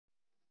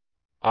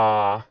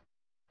Ah,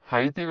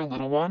 hi there,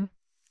 little one.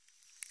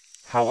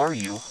 How are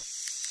you?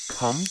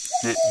 Come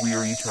sit,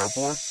 weary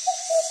traveler,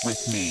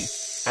 with me.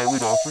 I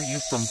would offer you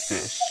some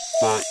fish,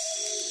 but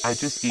I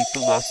just ate the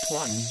last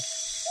one.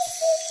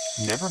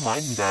 Never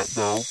mind that,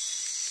 though.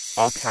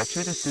 I'll catch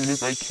it as soon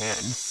as I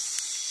can.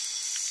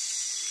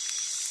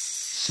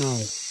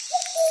 So,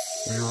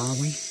 where are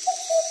we?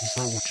 Is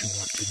that what you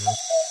want to know?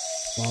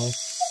 Well,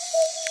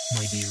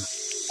 my dear,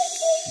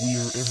 we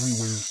are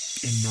everywhere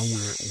and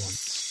nowhere at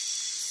once.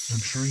 I'm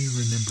sure you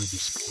remember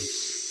this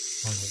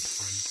place, my old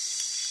friend.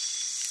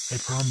 I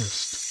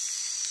promised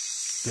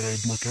that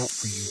I'd look out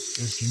for you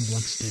as you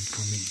once did for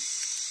me.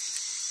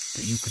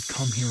 That you could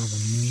come here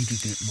when you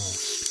needed it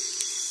most.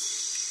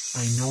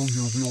 I know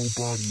your real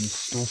body is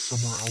still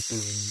somewhere out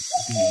there in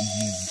the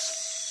AUs.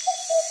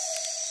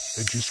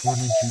 I just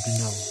wanted you to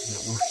know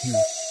that we're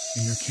here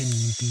and your kin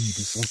indeed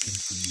is looking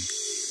for you.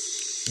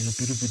 And a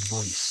bit of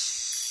advice.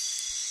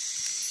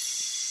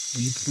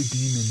 Leave the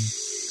demons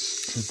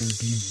to their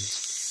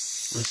demons.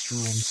 Rest your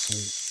own soul.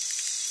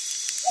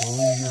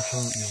 Follow your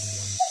heart, young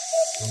one,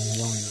 young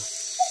warrior,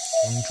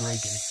 young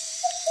dragon.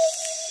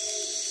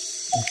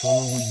 And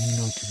follow what you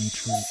know to be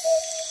true.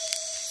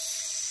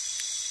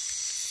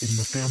 In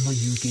the family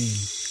you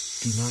gain,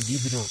 do not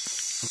give it up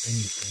for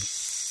anything.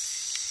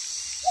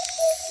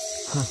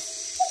 Huh,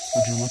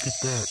 would you look at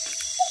that?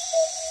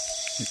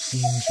 It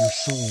seems your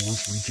soul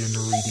is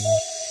regenerating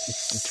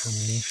its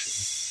determination.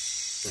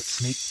 That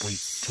snake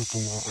bite took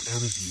a lot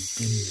out of you,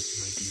 didn't it,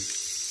 my dear?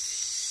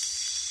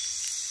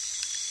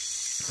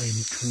 I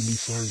am truly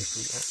sorry for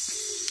that.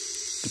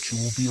 But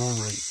you will be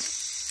alright.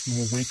 You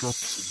will wake up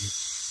soon.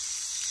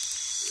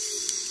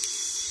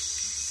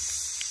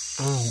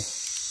 Oh,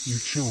 you're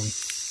chilly.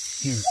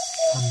 Here,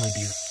 come, my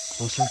dear,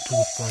 closer to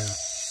the fire.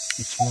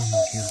 It's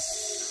warmer here.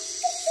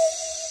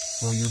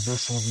 While your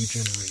vessel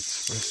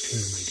regenerates, rest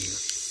here, my dear.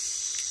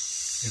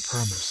 I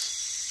promise.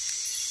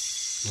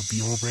 You'll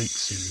be alright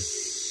soon.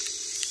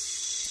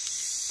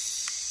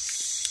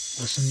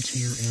 Listen to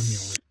your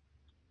amulet.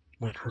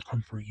 Let her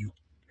comfort you.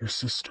 Your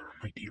sister,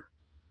 my dear.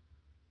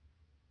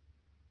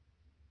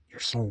 Your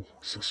soul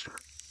sister.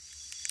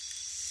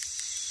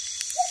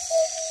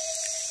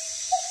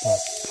 Well,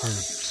 part of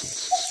your soul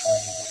sister,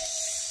 anyway.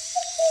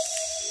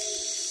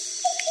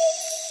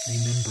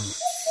 Remember,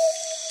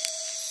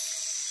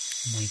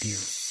 my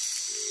dear,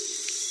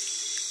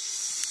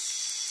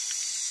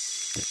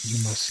 that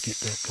you must get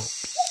back up.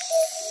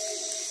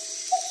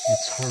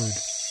 It's hard,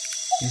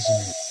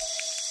 isn't it,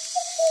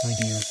 my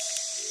dear?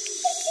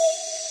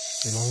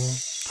 It all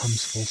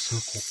comes full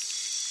circle.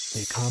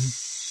 They come,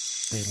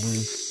 they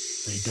live,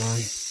 they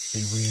die,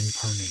 they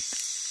reincarnate.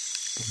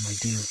 But my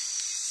dear,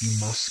 you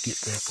must get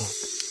back up.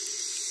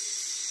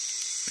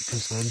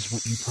 Because that is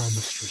what you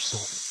promised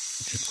yourself,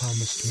 what you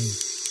promised me,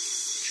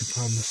 what you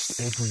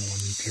promised everyone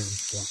you cared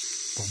for,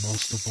 but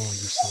most of all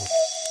yourself.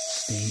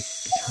 Stay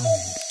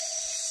determined,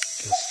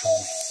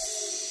 Kestrel.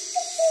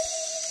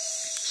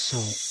 So,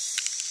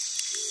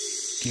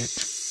 get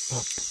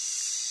up,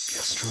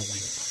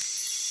 Kestrel.